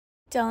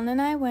Dylan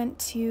and I went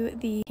to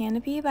the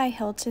Canopy by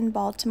Hilton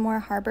Baltimore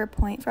Harbor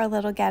Point for a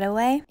little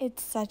getaway.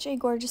 It's such a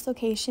gorgeous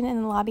location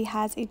and the lobby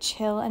has a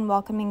chill and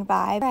welcoming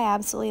vibe. I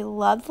absolutely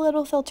love the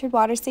little filtered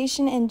water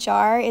station and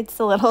jar. It's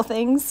the little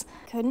things.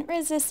 Couldn't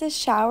resist this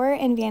shower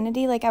and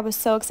vanity. I was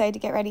so excited to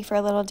get ready for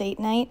a little date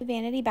night. The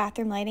vanity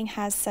bathroom lighting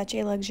has such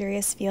a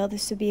luxurious feel.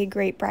 This would be a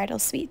great bridal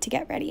suite to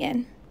get ready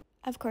in.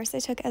 Of course, I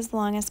took as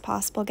long as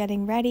possible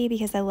getting ready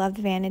because I love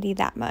the vanity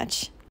that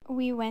much.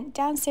 We went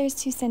downstairs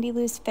to Cindy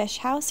Lou's Fish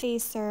House. They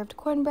served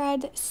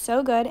cornbread,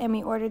 so good, and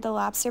we ordered the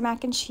lobster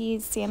mac and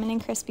cheese, salmon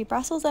and crispy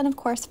Brussels, and of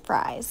course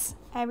fries.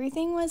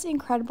 Everything was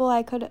incredible.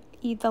 I could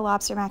eat the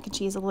lobster mac and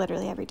cheese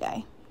literally every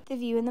day. The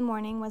view in the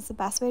morning was the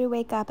best way to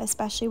wake up,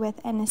 especially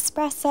with an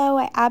espresso.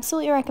 I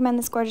absolutely recommend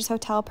this gorgeous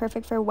hotel,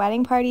 perfect for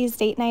wedding parties,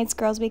 date nights,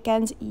 girls'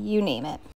 weekends, you name it.